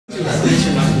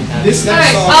This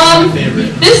next song is my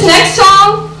favorite. This next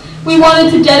song we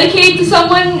wanted to dedicate to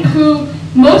someone who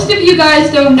most of you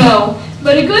guys don't know,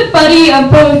 but a good buddy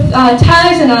of both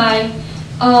Tyler's and I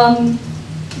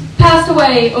passed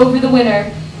away over the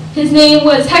winter. His name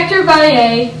was Hector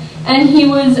Valle, and he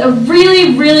was a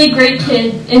really, really great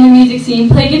kid in the music scene,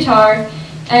 played guitar,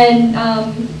 and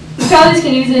proud this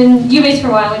kid. He was in U-Bass for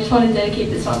a while. I just wanted to dedicate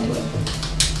this song to him.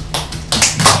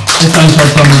 This song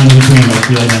starts somewhere in between by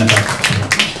Streetlight Manifesto.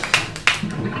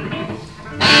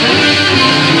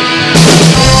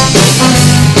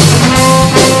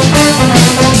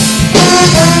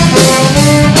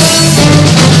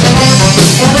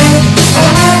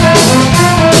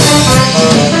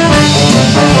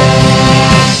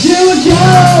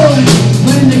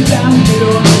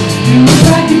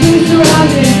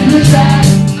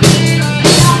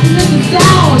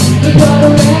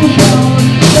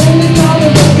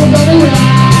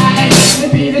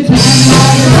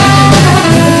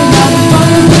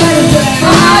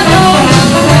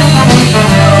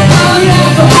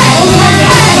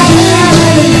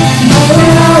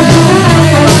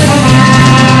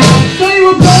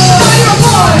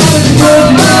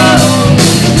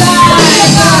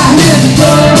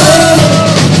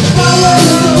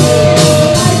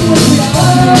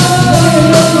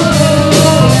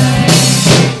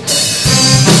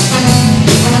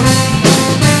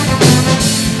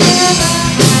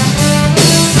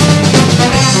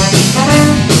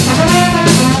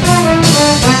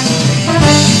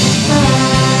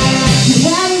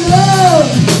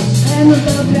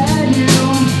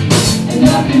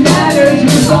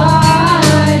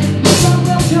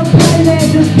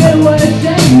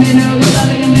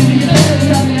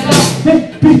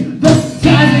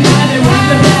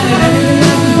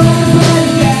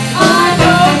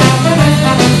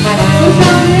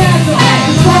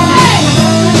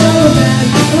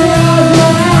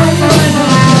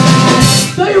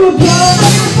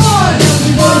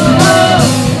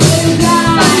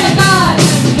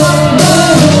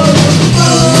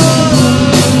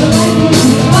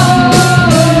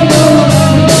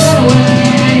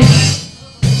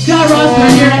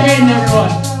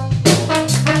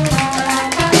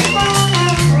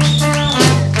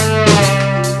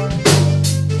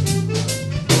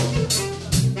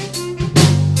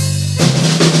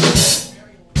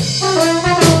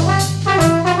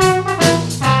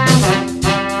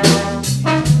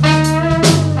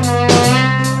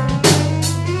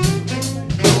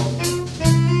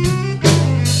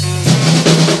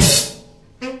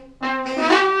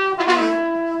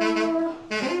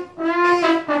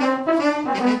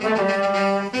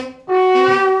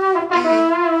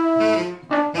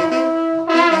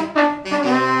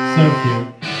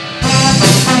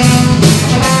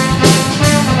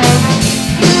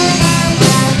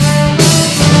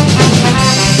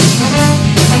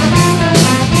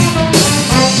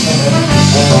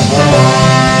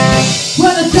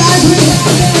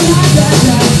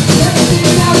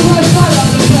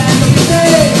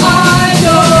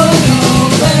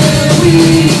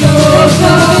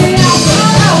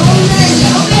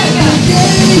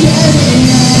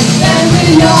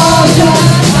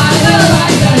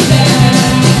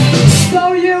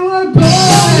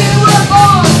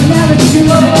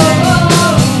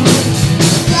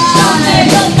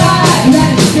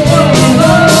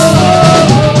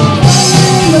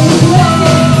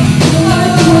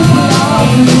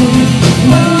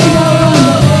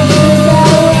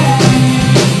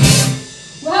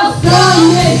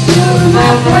 My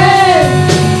friend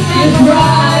is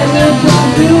right, we'll come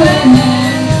to an end.